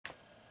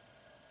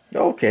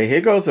Okay,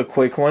 here goes a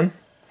quick one.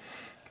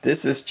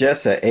 This is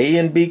just an A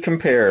and B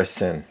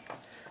comparison.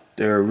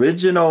 The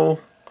original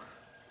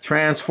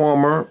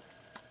transformer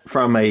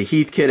from a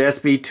Heathkit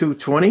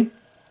SB-220,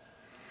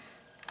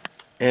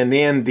 and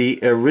then the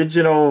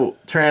original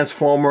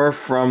transformer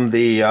from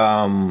the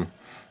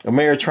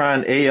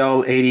Ameritron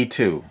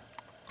AL-82.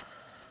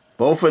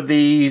 Both of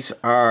these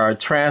are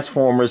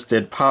transformers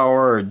that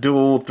power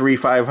dual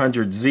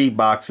 3500Z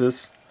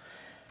boxes,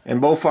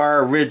 and both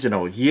are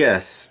original.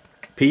 Yes,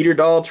 Peter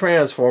Dahl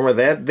transformer,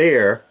 that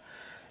there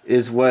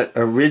is what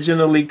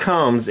originally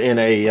comes in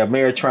a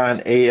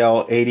Ameritron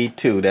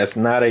AL-82. That's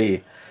not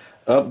a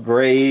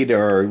upgrade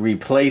or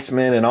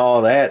replacement and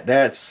all that.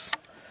 That's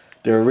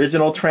the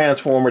original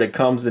transformer that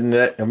comes in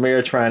the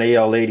Ameritron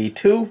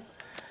AL-82,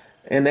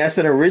 and that's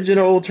an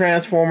original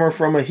transformer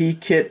from a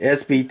Heathkit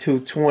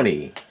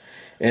SB-220.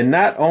 And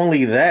not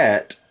only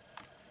that,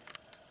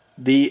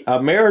 the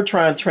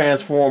Ameritron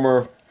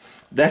transformer,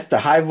 that's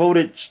the high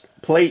voltage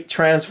plate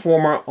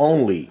transformer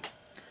only.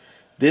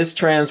 This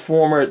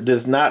transformer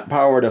does not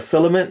power the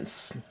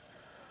filaments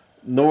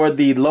nor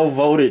the low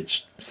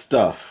voltage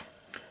stuff.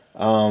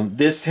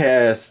 This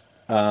has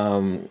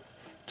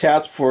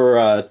taps for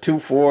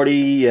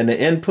 240 and the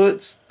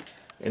inputs,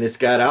 and it's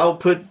got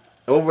output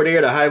over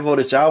there, the high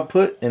voltage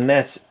output, and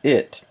that's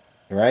it,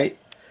 right?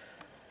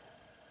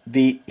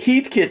 The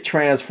Heathkit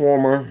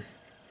transformer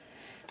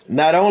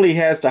not only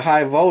has the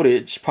high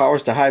voltage,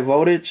 powers the high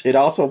voltage, it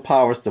also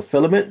powers the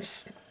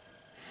filaments,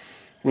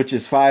 which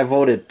is 5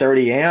 volt at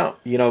 30 amp,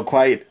 you know,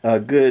 quite a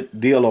good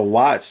deal of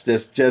watts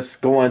that's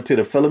just going to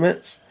the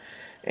filaments.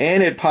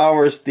 And it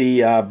powers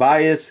the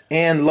bias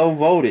and low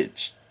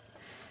voltage,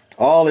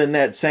 all in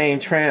that same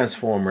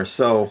transformer.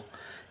 So,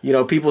 you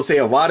know, people say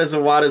a watt is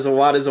a watt is a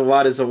watt is a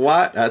watt is a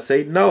watt. I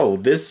say no,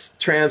 this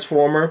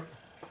transformer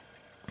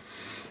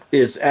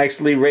is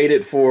actually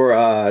rated for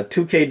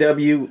 2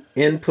 kW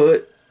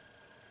input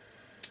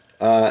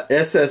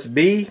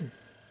SSB,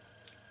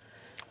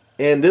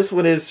 and this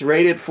one is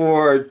rated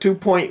for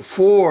 2.4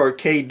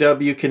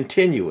 kW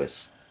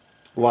continuous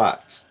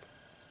watts.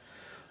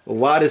 A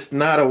watt is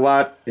not a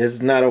watt,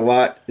 is not a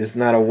watt, is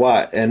not a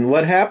watt. And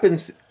what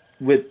happens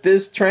with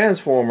this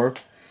transformer,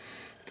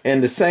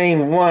 and the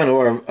same one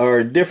or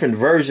a different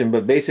version,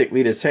 but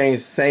basically the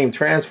same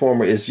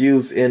transformer is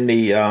used in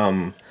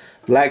the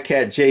Black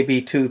Cat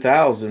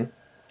JB2000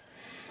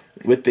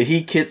 with the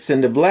heat kits.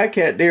 And the Black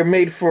Cat, they're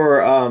made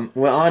for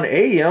well, on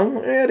AM,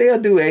 yeah,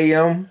 they'll do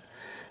AM,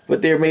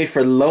 but they're made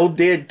for low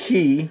dead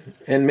key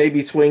and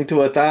maybe swing to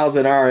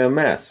 1000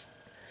 RMS.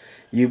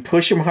 You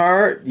push them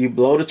hard, you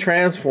blow the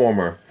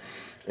transformer.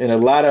 And a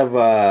lot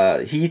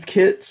of heat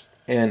kits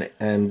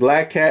and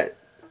Black Cat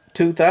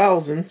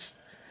 2000s,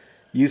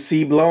 you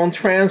see blown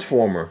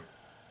transformer.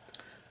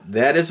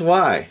 That is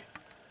why.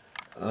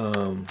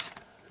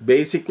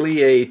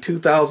 Basically a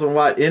 2000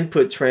 watt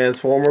input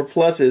transformer,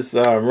 plus it's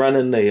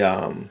running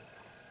the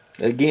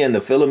again, the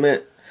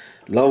filament,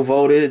 low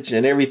voltage,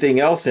 and everything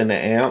else in the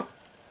amp,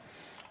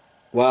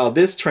 while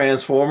this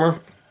transformer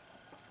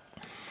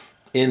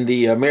in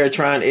the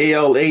Ameritron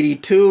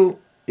AL-82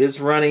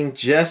 is running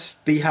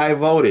just the high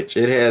voltage.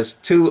 It has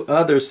 2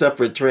 other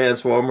separate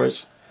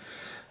transformers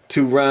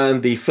to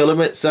run the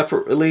filament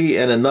separately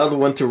and another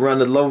one to run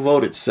the low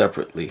voltage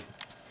separately.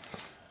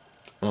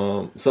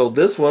 So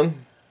this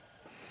one,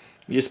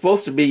 you're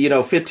supposed to be, you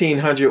know,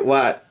 1500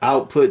 watt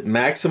output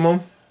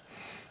maximum,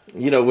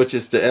 you know, which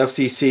is the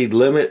FCC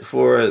limit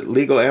for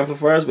legal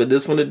amplifiers, but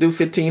this one to do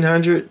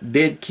 1500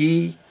 dead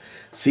key,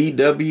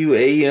 CW,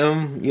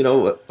 AM, you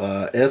know,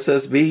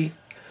 SSB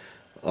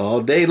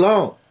all day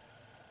long.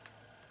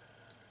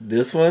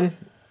 This one,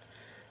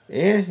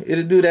 yeah,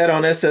 it'll do that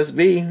on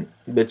SSB,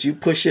 but you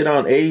push it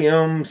on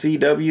AM,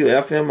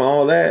 CW, FM,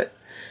 all that,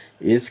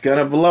 it's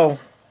gonna blow.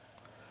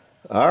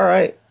 All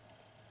right,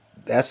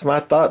 that's my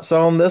thoughts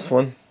on this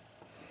one.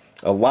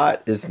 A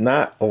watt is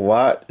not a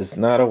watt, it's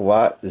not a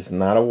watt, it's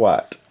not a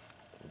watt.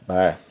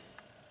 Bye.